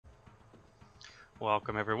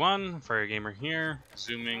Welcome everyone, Furry Gamer here,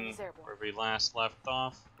 zooming where we last left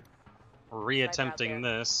off, re-attempting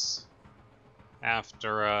this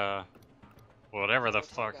after whatever the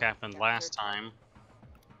fuck happened last time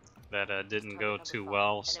that didn't go too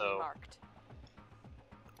well, so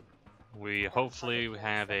we hopefully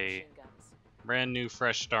have a brand new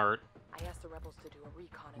fresh start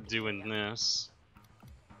doing this,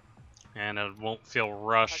 and it won't feel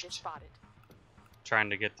rushed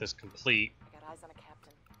trying to get this complete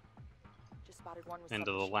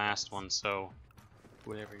into the last one, so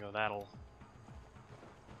there we go, that'll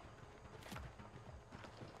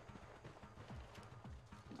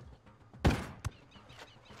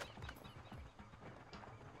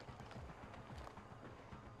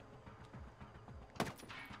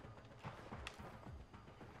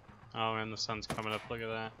oh, and the sun's coming up, look at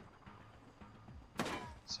that.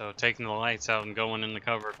 So taking the lights out and going in the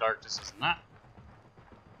cover of darkness is not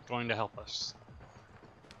going to help us.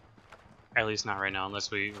 At least not right now, unless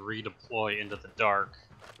we redeploy into the dark.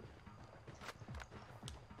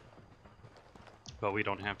 But we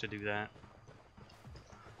don't have to do that.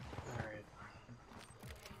 Alright.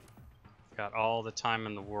 Got all the time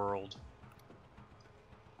in the world.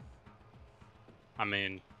 I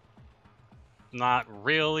mean, not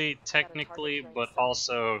really technically, but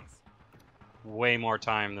also way more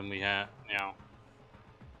time than we had, you know,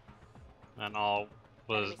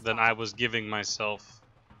 than I was giving myself.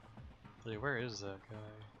 Where is that guy?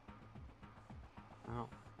 Oh.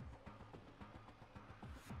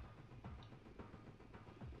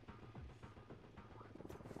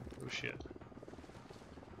 Oh shit.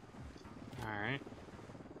 Alright.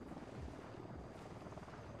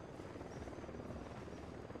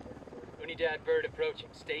 Unidad bird approaching.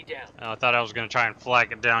 Stay down. I thought I was gonna try and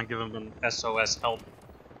flag it down, give him an SOS help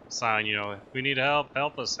sign, you know. We need help,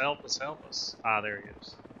 help us, help us, help us. Ah, there he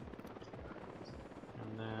is.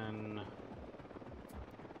 And then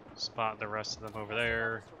spot the rest of them over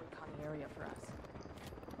there.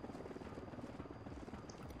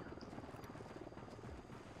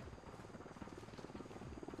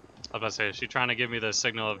 I was about to say, is she trying to give me the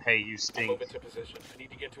signal of, hey, you stink? Move into position. I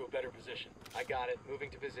need to get to a better position. I got it.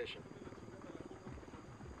 Moving to position.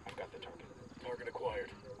 I've got the target. Target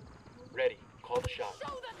acquired. Ready. Call the shot.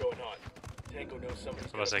 Going on. Tango knows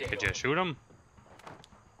somebody's. I was about to say, could you shoot him?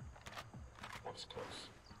 That was close.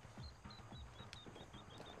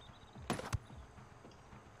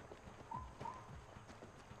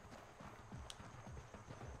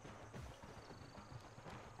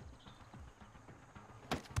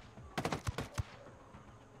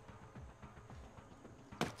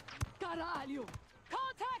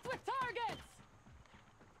 Contact with targets!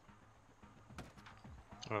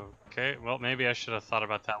 Okay, well maybe I should have thought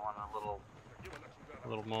about that one a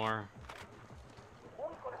little more.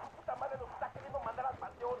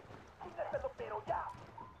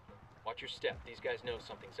 Watch your step. These guys know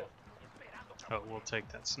something's up. Oh, we'll take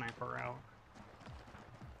that sniper out.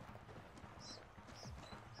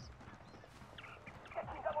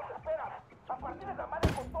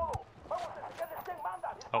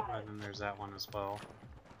 Oh, and then there's that one as well.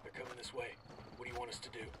 They're coming this way. What do you want us to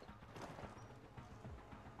do?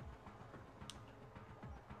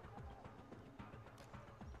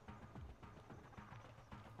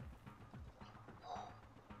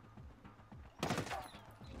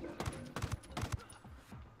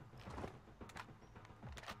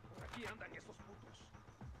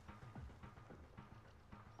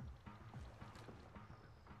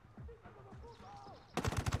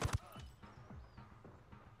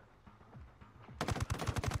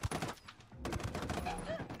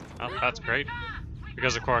 Oh, that's great.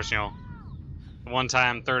 Because of course, you know, one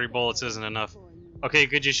time 30 bullets isn't enough. Okay,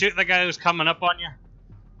 could you shoot the guy who's coming up on you?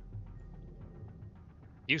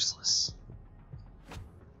 Useless.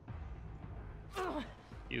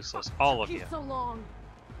 Useless, all of you. So long.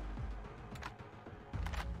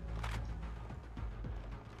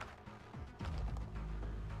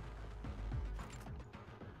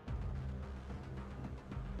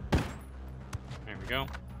 There we go.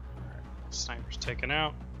 Sniper's taken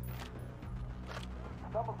out.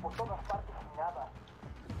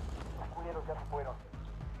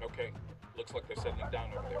 Okay. Looks like they're settling down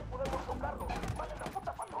over there.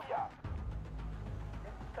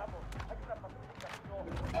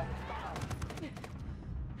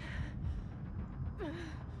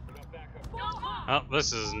 Oh,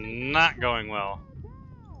 this is not going well.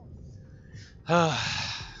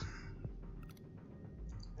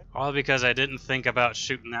 All because I didn't think about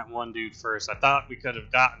shooting that one dude first. I thought we could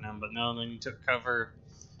have gotten him, but no, then we took cover.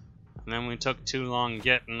 And then we took too long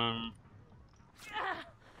getting him.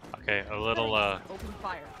 Okay, a little, Open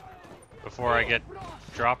fire. before I get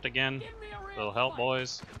dropped again. Little help,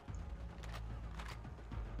 boys.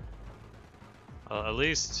 At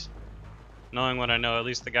least, knowing what I know, at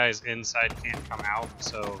least the guys inside can't come out,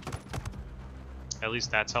 so at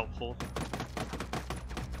least that's helpful.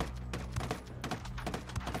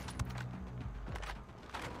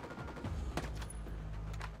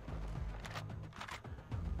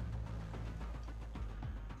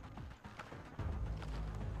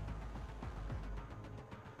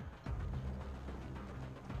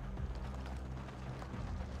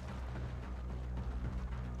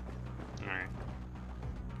 Alright.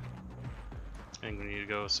 I think we need to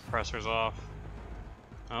go suppressors off.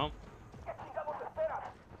 Oh.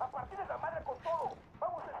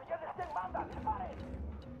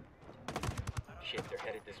 Shit, they're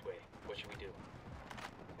headed this way. What should we do?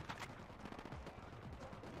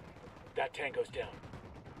 That tango's down.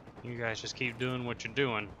 You guys just keep doing what you're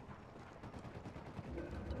doing.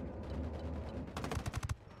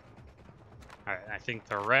 Alright, I think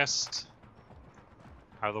the rest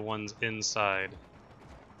are the ones inside.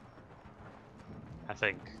 I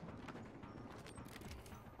think.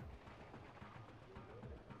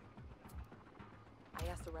 I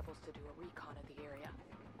asked the rebels to do a recon of the area.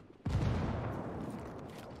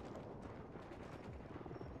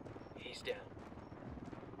 He's down.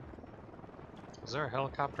 Is there a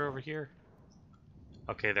helicopter over here?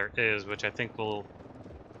 Okay, there is, which I think will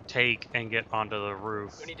take and get onto the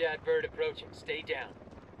roof. Unidad bird approaching. Stay down.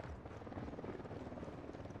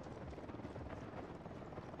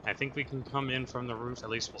 I think we can come in from the roof. At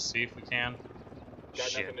least we'll see if we can. Got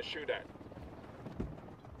Shit. nothing to shoot at.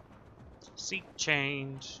 Seat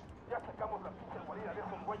change.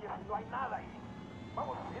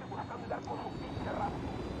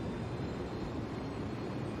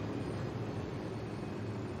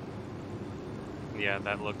 Yeah,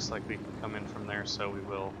 that looks like we can come in from there, so we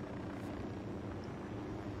will.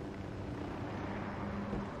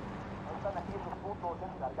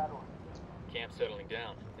 Camp's settling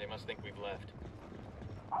down. They must think we've left.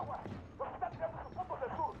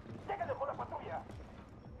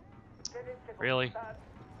 Really?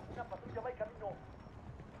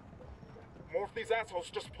 More of these assholes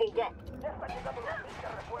just pulled up.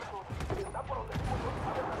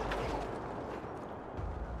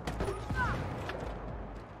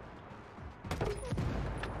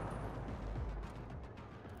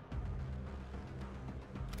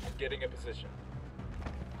 I'm getting a position.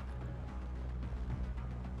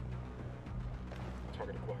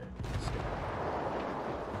 Target acquired.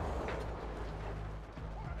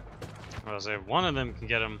 I was say if one of them can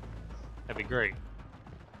get him, that'd be great.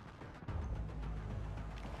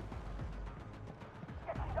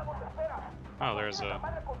 Oh, there's a.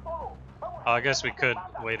 Oh, I guess we could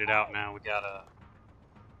wait it out now. We gotta.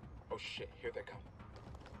 Oh shit! Here they come.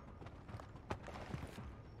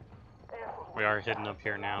 We are hidden up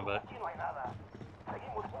here now, but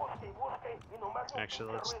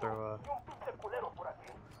actually, let's throw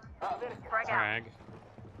a frag.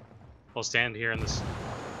 We'll stand here in this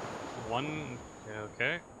one.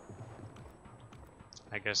 Okay.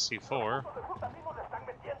 I guess C4.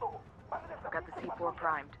 Got the C4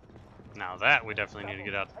 primed. Now that we definitely need to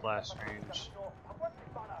get out the blast range.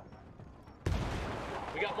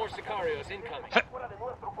 We got more Sicarios incoming.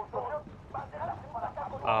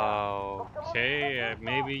 Okay,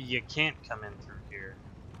 maybe you can't come in through here.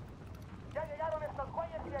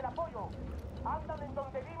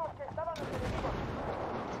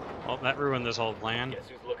 Well, that ruined this whole plan. Guess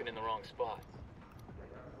who's looking in the wrong spot?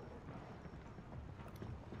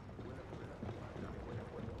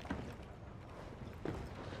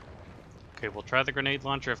 Okay, we'll try the grenade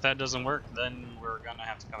launcher. If that doesn't work, then we're gonna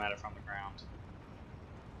have to come at it from the ground.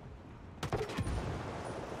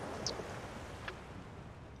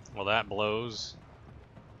 Well, that blows.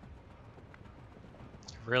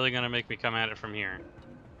 Really gonna make me come at it from here.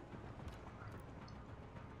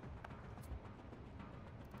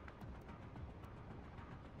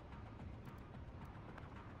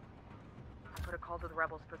 Put a call to the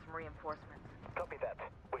rebels for some reinforcements. Copy that.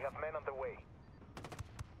 We have men on the way.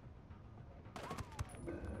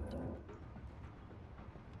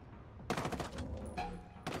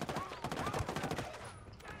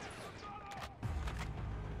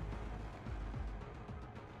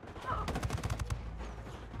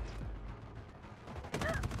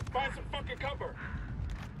 Find some fucking cover.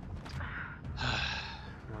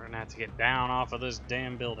 We're gonna have to get down off of this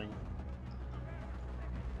damn building.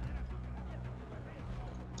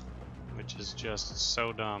 Which is just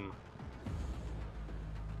so dumb.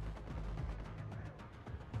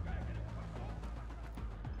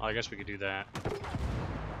 Well, I guess we could do that.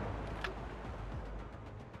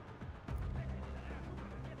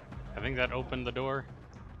 I think that opened the door.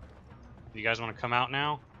 You guys want to come out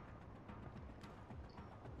now?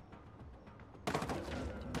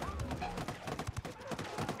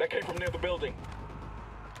 That came from near the building.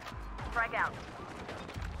 Frag out.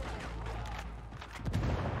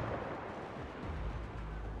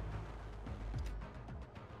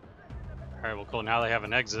 Alright, well cool, now they have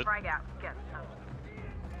an exit. Frag out. Get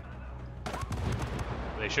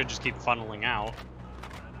They should just keep funneling out.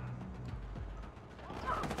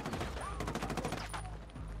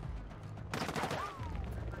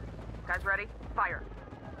 Guys ready? Fire.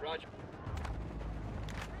 Roger.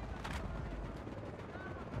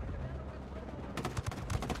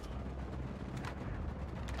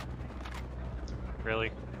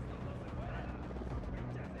 Really?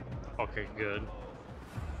 Okay, good.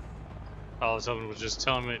 All I was hoping was just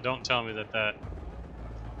telling me, don't tell me that that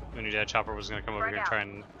Unidad chopper was gonna come over here and try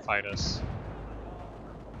and fight us.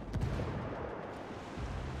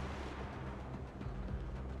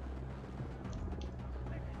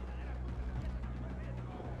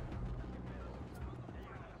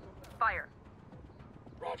 Fire.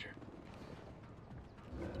 Roger.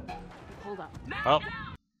 Hold up. Oh.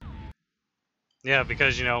 Yeah,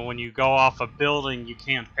 because, you know, when you go off a building, you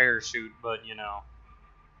can't parachute, but, you know.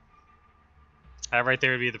 That right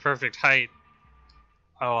there would be the perfect height.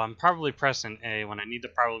 Oh, I'm probably pressing A when I need to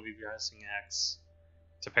probably be pressing X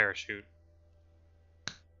to parachute.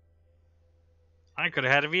 I could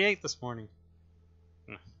have had a V8 this morning.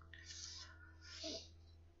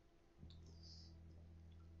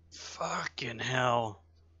 Fucking hell.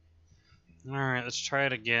 Alright, let's try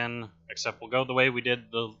it again. Except we'll go the way we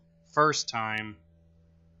did the first time.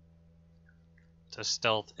 To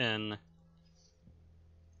stealth in.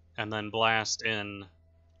 And then blast in.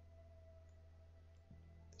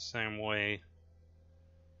 The same way.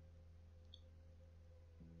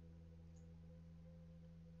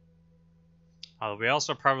 We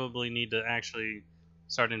also probably need to actually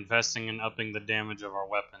start investing in upping the damage of our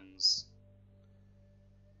weapons.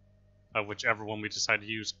 Of whichever one we decide to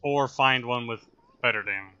use. Or find one with better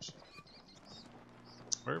damage.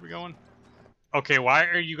 Where are we going? Okay, why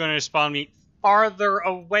are you going to spawn me farther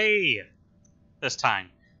away this time?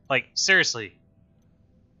 Like, seriously.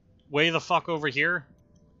 Way the fuck over here?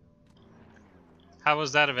 How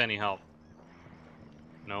was that of any help?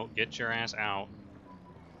 No, get your ass out.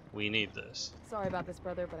 We need this. Sorry about this,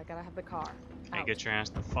 brother, but I gotta have the car. Hey, get your ass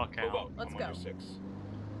the fuck Move out. out. Let's I'm go. on your 6.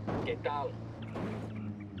 Get down.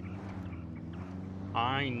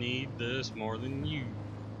 I need this more than you.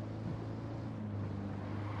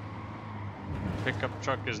 Pickup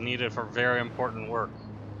truck is needed for very important work.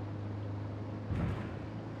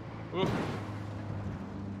 Oof.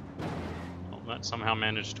 Well, that somehow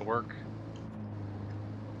managed to work.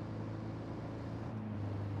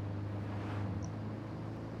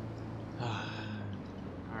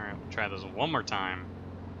 Alright, we'll try this one more time.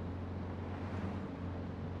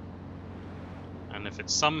 And if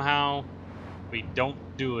it's somehow we don't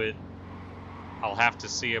do it, I'll have to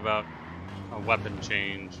see about a weapon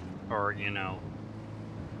change, or, you know,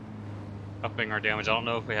 upping our damage. I don't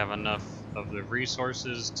know if we have enough of the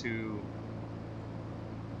resources to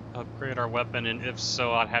upgrade our weapon, and if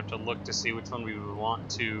so, I'd have to look to see which one we would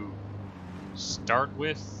want to start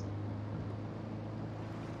with.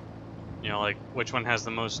 You know, like, which one has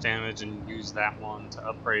the most damage and use that one to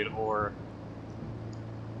upgrade, or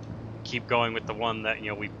keep going with the one that, you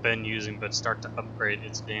know, we've been using but start to upgrade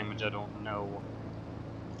its damage. I don't know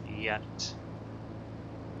yet.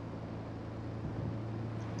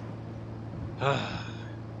 Would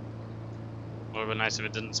have been nice if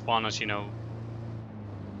it didn't spawn us, you know,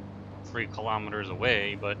 3 kilometers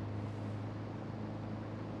away, but,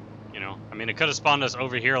 you know, I mean, it could have spawned us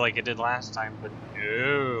over here like it did last time, but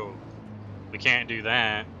no, we can't do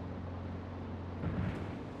that.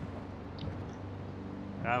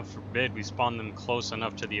 God forbid we spawn them close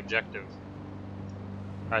enough to the objective,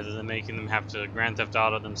 rather than making them have to Grand Theft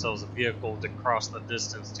Auto themselves a vehicle to cross the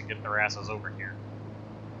distance to get their asses over here.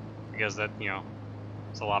 Because that, you know,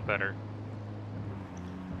 it's a lot better.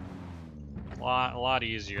 A lot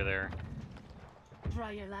easier there.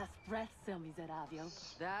 Try your last breath, miserable.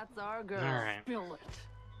 That's our girl. Alright. Spill it.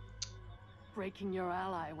 Breaking your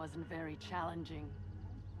ally wasn't very challenging,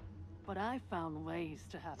 but I found ways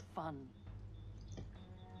to have fun.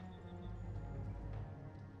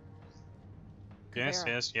 Yes,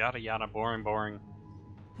 Vera. yes, yada yada, boring, boring.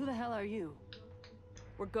 Who the hell are you?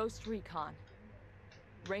 We're Ghost Recon.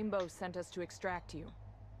 Rainbow sent us to extract you.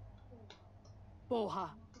 Boha.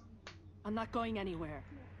 I'm not going anywhere.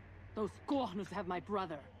 Those Gornus have my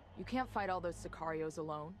brother. You can't fight all those Sicarios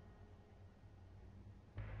alone.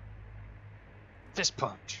 Fist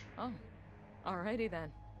punch. Oh, alrighty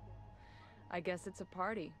then. I guess it's a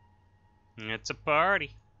party. It's a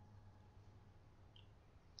party.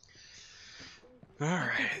 You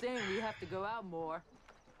Alright. keep saying we have to go out more,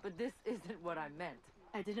 but this isn't what I meant.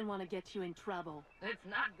 I didn't want to get you in trouble. It's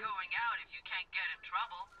not going out if you can't get in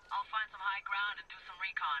trouble. I'll find some high ground and do some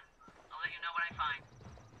recon. I'll let you know what I find.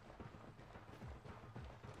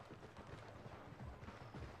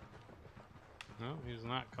 No, he's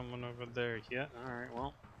not coming over there yet. Alright,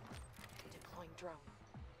 well, Deploying drone.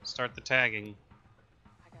 start the tagging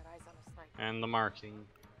I got eyes on a sniper. and the marking.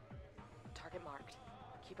 Target marked.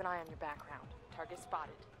 Keep an eye on your background. Target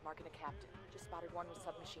spotted. Marking a captain. Just spotted one with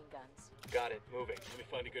submachine guns. Got it. Moving. Let me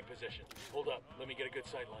find a good position. Hold up. Let me get a good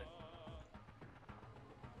sight line.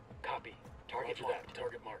 Copy. Target marked.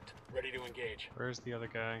 Target marked. Ready to engage. Where's the other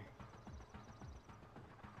guy?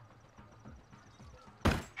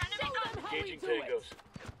 Engaging tangos.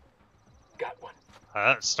 Got one.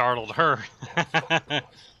 That startled her. I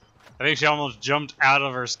think she almost jumped out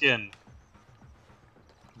of her skin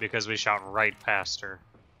because we shot right past her.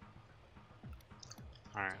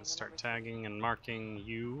 Alright, let's start tagging and marking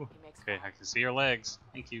you. Okay, I can see your legs.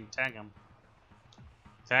 Thank you. Tag them.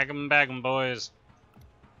 Tag them and bag them, boys.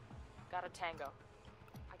 Got a tango.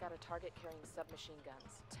 I got a target carrying submachine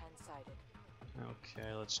guns. 10-sided.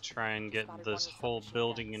 Okay, let's try and get this whole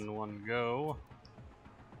building in one go.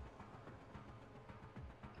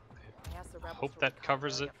 I asked the rebels Hope to that recon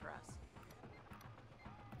covers area it. for us.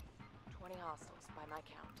 20 hostiles by my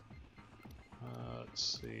count.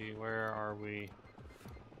 Let's see, where are we?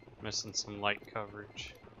 Missing some light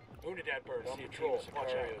coverage. Unidad bird on patrol.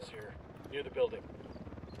 Watch areas here. Near the building.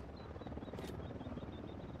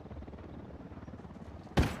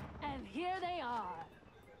 And here they are.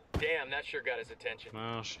 Damn, that sure got his attention.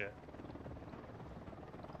 Oh shit.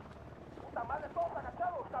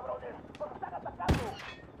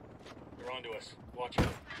 They're onto us. Watch out.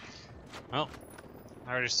 Well,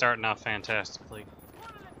 already starting off fantastically.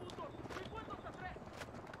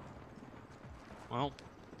 Well.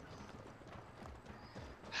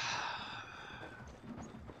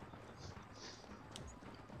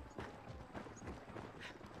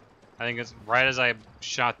 I think it's right as I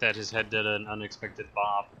shot that, his head did an unexpected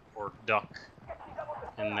bob or duck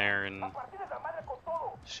in there and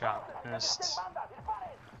shot missed.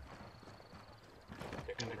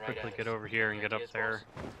 I'm gonna quickly get over here and get up there.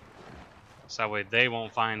 So that way they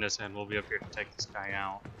won't find us and we'll be up here to take this guy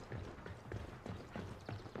out.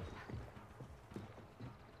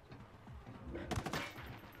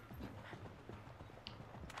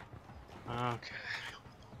 Okay.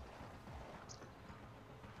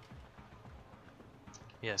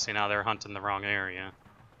 Yeah, see now they're hunting the wrong area.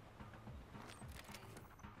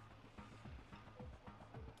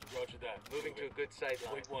 Roger that. Moving to a good sight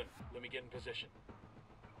line. Wait one. Let me get in position.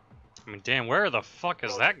 I mean, damn, where the fuck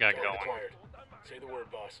is that guy going? Acquired. Say the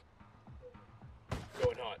word, boss.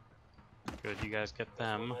 Going hot. Good, you guys get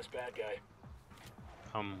them. One less bad guy.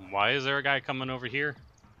 Why is there a guy coming over here?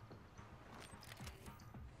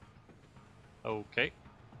 Okay.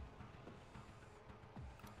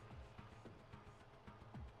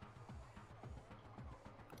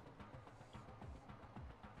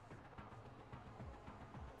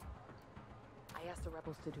 I asked the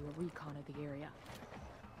rebels to do a recon of the area.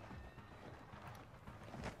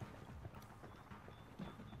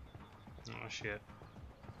 Oh shit.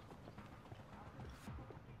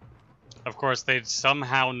 Of course, they'd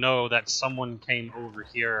somehow know that someone came over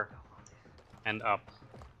here and up.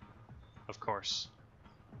 Of course.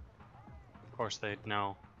 Of course they'd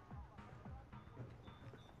know.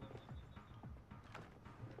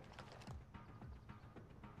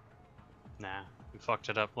 Nah, we fucked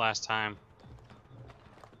it up last time.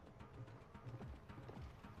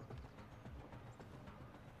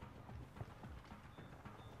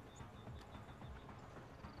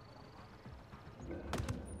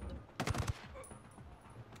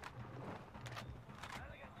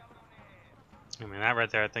 I mean, that right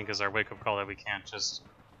there I think is our wake-up call that we can't just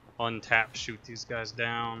untap shoot these guys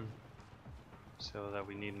down. So that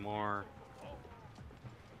we need more.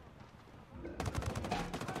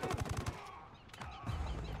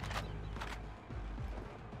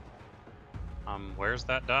 Where's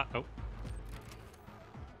that dot? Oh.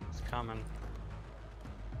 It's coming.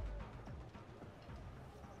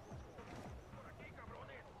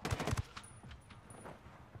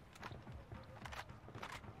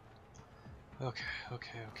 Okay,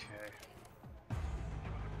 okay, okay.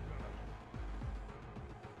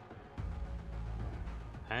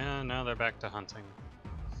 And now they're back to hunting.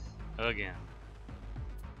 Again.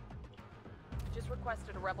 Just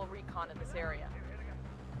requested a rebel recon in this area.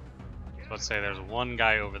 Let's say there's one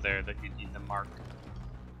guy over there that you need to mark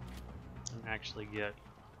and actually get.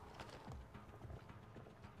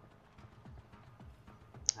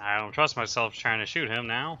 I don't trust myself trying to shoot him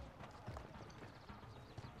now.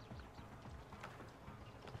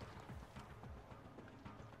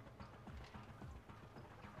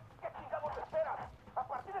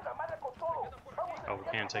 Oh,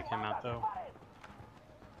 we can't take him out though.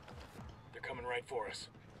 They're coming right for us.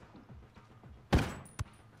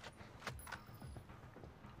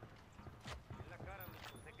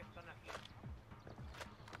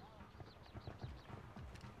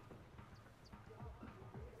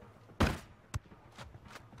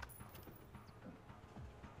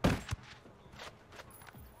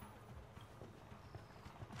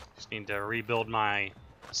 Just need to rebuild my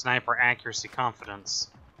sniper accuracy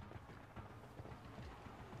confidence.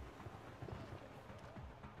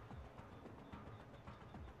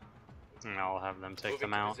 And I'll have them take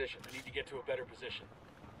them out. Position. I need to get to a better position.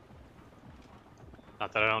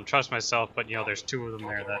 Not that I don't trust myself, but you know, there's two of them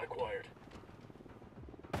there that acquired.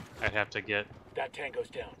 I'd have to get. That tango's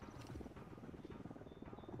down.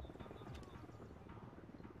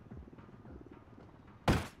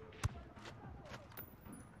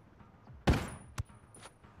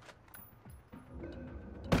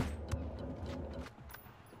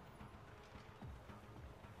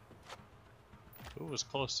 Who was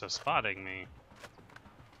close to spotting me?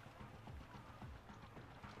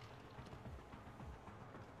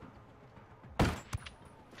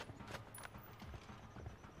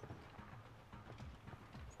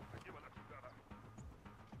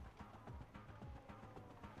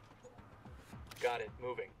 Got it,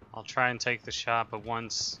 moving. I'll try and take the shot, but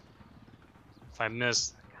once if I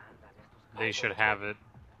miss, they should have it.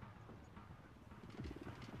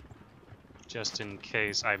 Just in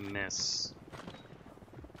case I miss.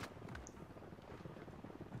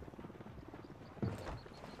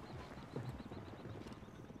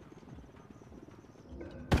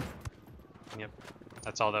 Yep,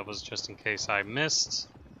 that's all that was, just in case I missed.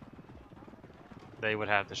 They would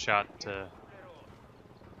have the shot to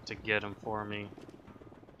get him for me.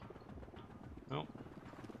 Oh.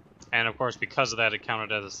 And of course, because of that, it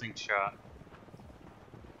counted as a sync shot.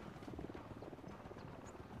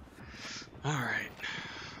 Alright,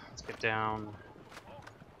 let's get down.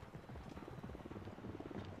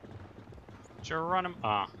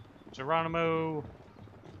 Geronimo!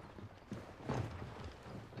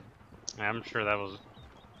 I'm sure that was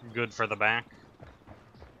good for the back.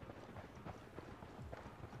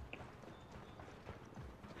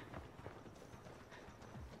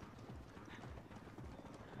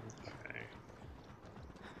 Okay.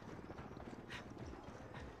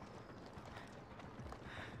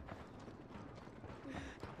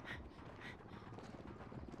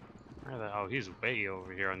 Where the oh, he's way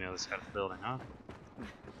over here on the other side of the building, huh?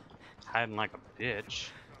 Hiding like a bitch.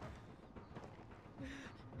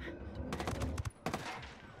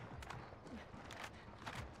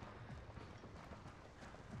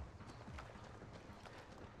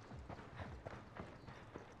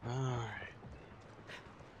 Alright.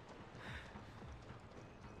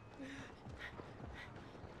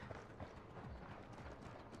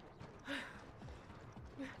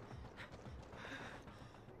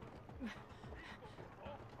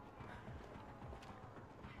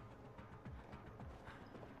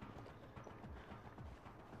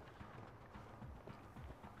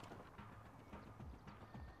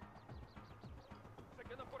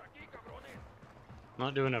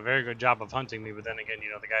 Not doing a very good job of hunting me, but then again, you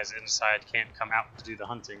know, the guys inside can't come out to do the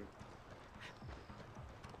hunting.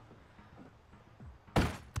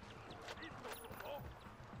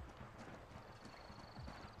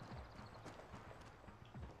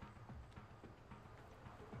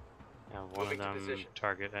 Now one of them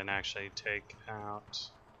target and actually take out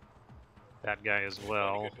that guy as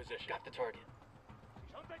well. Got the target.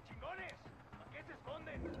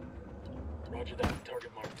 Roger that.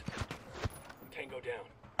 Target marked. Tango down.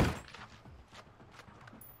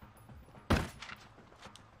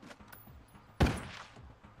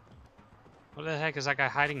 What the heck is that guy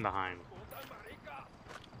hiding behind?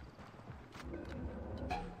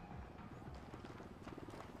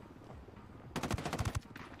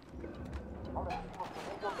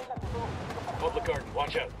 Public garden,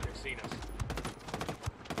 watch out. They've seen us.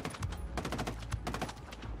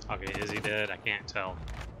 Okay, is he dead? I can't tell.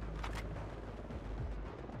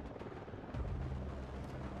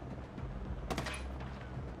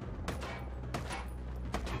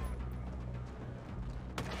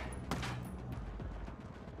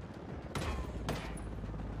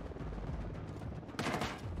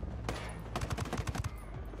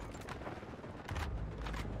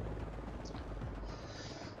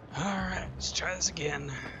 Let's try this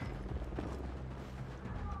again.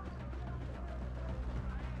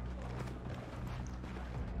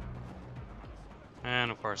 And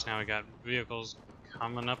of course, now we got vehicles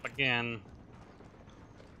coming up again.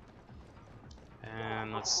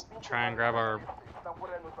 And let's try and grab our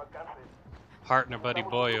partner buddy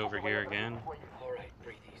boy over here again. Alright,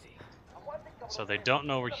 breathe easy. So they don't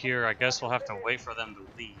know we're here. I guess we'll have to wait for them to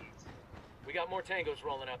leave. We got more tangos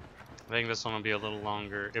rolling up. I think this one will be a little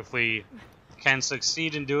longer. If we can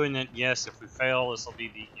succeed in doing it, yes. If we fail, this will be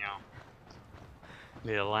the,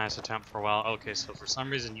 be the last attempt for a while. Okay, so for some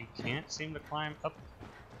reason you can't seem to climb up.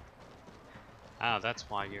 Ah, that's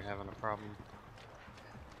why you're having a problem.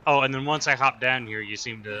 Oh, and then once I hop down here, you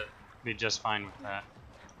seem to be just fine with that.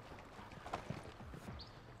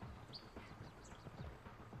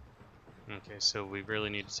 Okay, so we really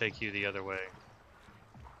need to take you the other way.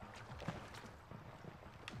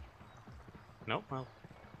 Nope, well.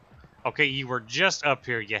 Okay, you were just up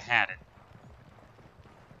here, you had it.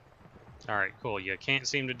 Alright, cool. You can't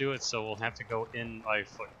seem to do it, so we'll have to go in by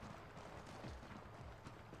foot.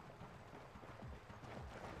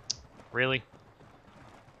 Really?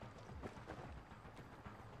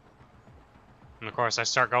 And of course, I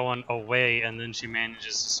start going away, and then she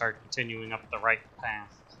manages to start continuing up the right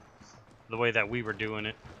path. The way that we were doing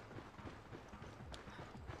it.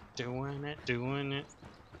 Doing it.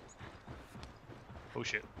 Oh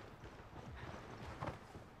shit.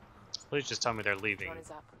 Please just tell me they're leaving. Drone is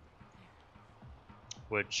up.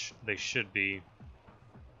 Which they should be.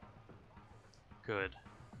 Good.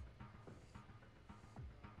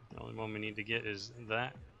 The only one we need to get is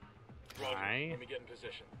that. Roger, Aye. let me get in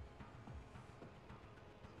position.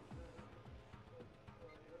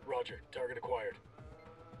 Roger, target acquired.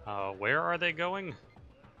 Where are they going?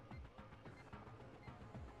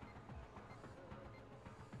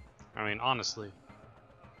 I mean, honestly.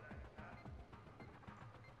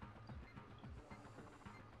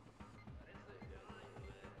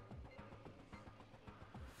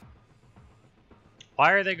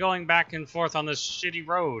 Why are they going back and forth on this shitty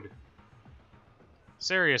road?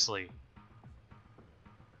 Seriously.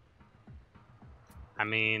 I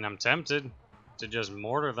mean, I'm tempted to just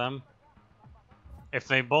mortar them. If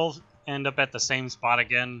they both end up at the same spot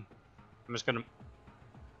again, I'm just gonna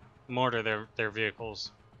mortar their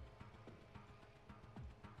vehicles.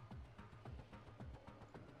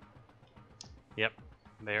 Yep,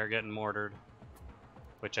 they are getting mortared.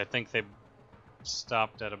 Which I think they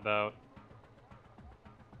stopped at about...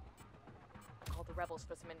 Call the rebels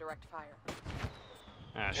for some indirect fire.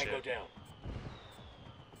 Ah, Tango shit. down.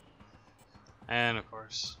 And of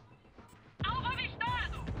course...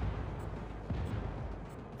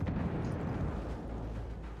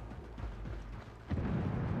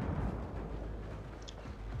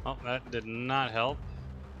 Oh, that did not help.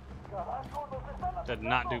 Did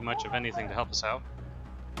not do much of anything to help us out.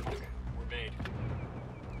 We're made.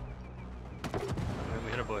 And then we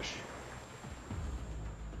hit a bush.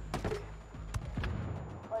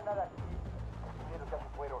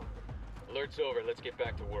 Alert's over, let's get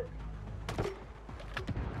back to work.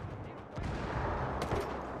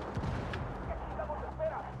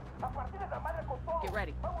 Get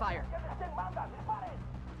ready. Fire.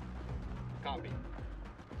 Copy.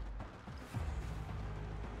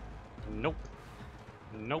 Nope.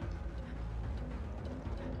 Nope.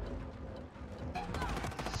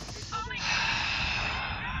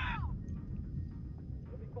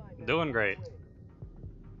 Doing great.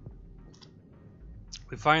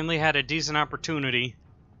 We finally had a decent opportunity,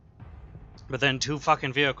 but then two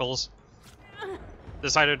fucking vehicles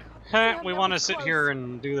decided, we want to sit here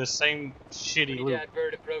and do the same shitty loop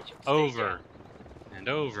over and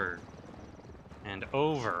over and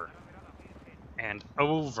over and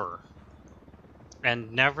over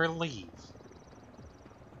and never leave.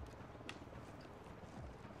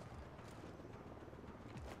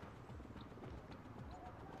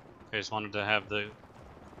 I just wanted to have the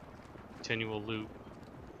continual loop.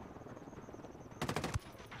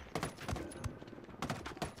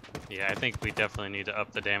 Yeah, I think we definitely need to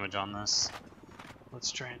up the damage on this. Let's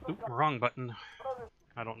try and... Oop, wrong button.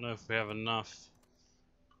 I don't know if we have enough.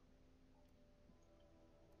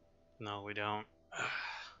 No, we don't.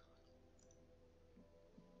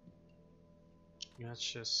 Let's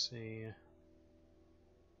just see.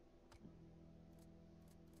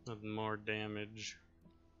 With more damage.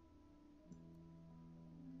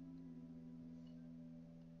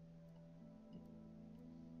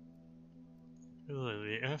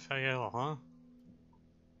 Ooh, the FAL, huh?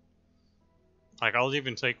 Like, I'll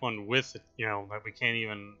even take one with it, you know, but we can't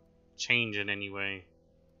even change it anyway.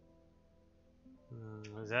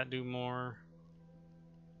 Does that do more?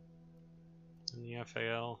 in the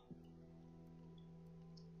FAL.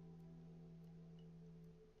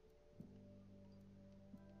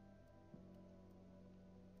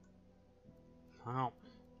 Well,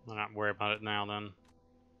 I'm not worried about it now then.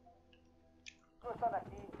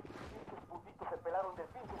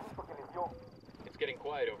 It's getting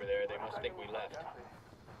quiet over there. They must think we left.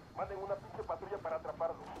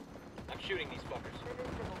 I'm shooting these fuckers.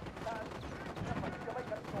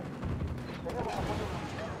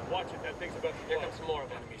 Watch it. That thing's about to blow. Here comes some more of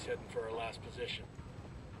them. Enemies heading for our last position.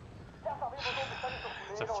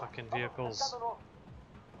 The fucking vehicles.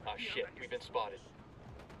 Ah, shit. We've been spotted.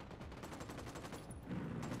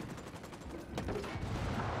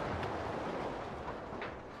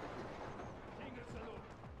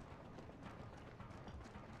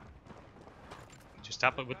 Just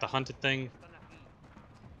stop it with the hunted thing.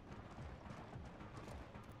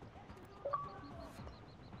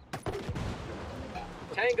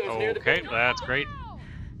 Tango's near the Okay, building. that's great.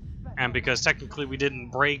 And because technically we didn't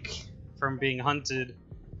break from being hunted,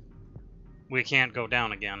 we can't go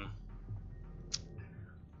down again.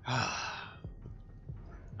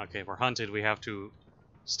 Okay, we're hunted. We have to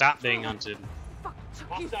stop being hunted. Fuck,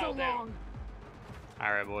 took you so long.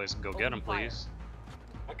 Alright, boys, go get them, please.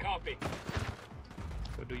 A copy.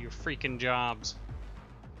 Go do your freaking jobs.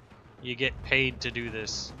 You get paid to do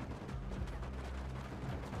this.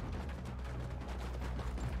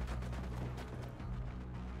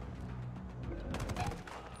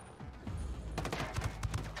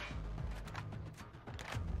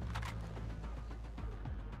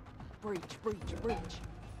 Breach, breach, breach.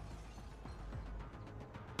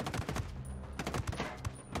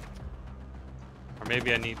 Or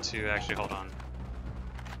maybe I need to actually hold on.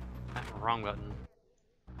 Wrong button.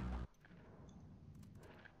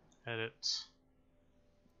 Edit.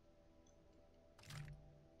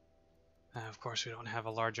 Of course, we don't have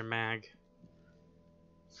a larger mag.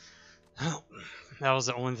 Well, that was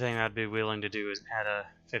the only thing I'd be willing to do is add a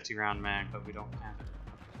 50 round mag, but we don't have it.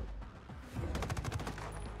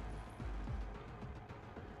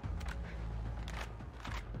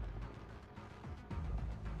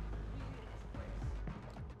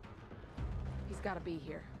 He's gotta be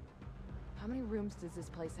here. How many rooms does this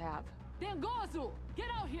place have? Dengozu! Get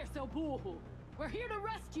out here, Sobuhu! We're here to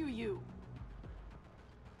rescue you!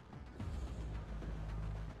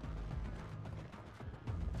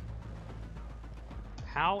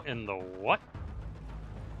 How in the what?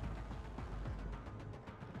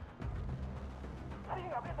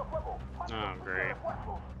 Oh, great.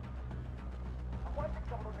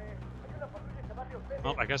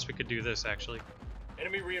 Well, I guess we could do this, actually.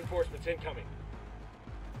 Enemy reinforcements incoming.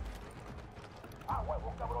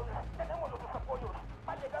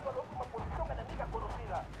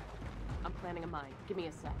 I'm planning a mine. Give me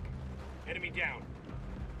a sec. Enemy down.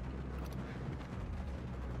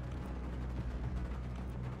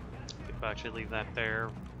 Could actually leave that there.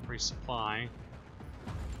 Resupply.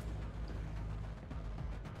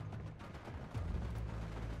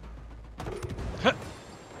 Huh.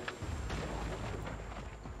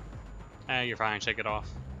 You're fine. Shake it off.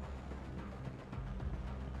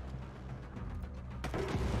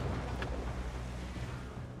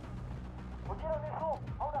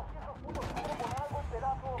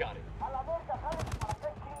 Got it.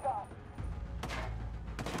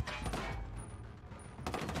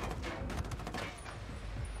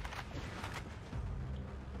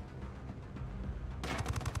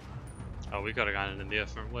 Oh, we could have gone in a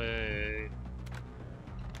different way.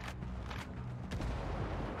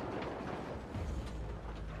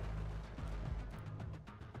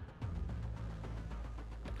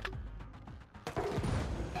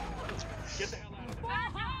 Get the hell out of there.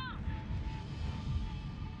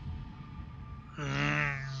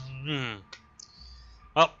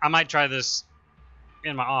 Well, I might try this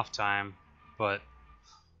in my off time, but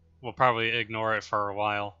we'll probably ignore it for a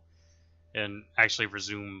while and actually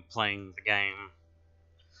resume playing the game.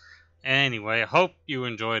 Anyway, I hope you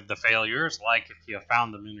enjoyed the failures. Like if you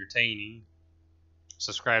found them entertaining.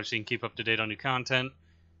 Subscribe so you can keep up to date on new content.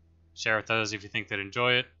 Share with others if you think they'd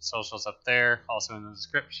enjoy it. Socials up there, also in the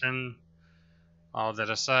description. All that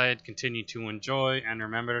aside, continue to enjoy, and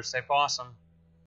remember to stay PAWsome.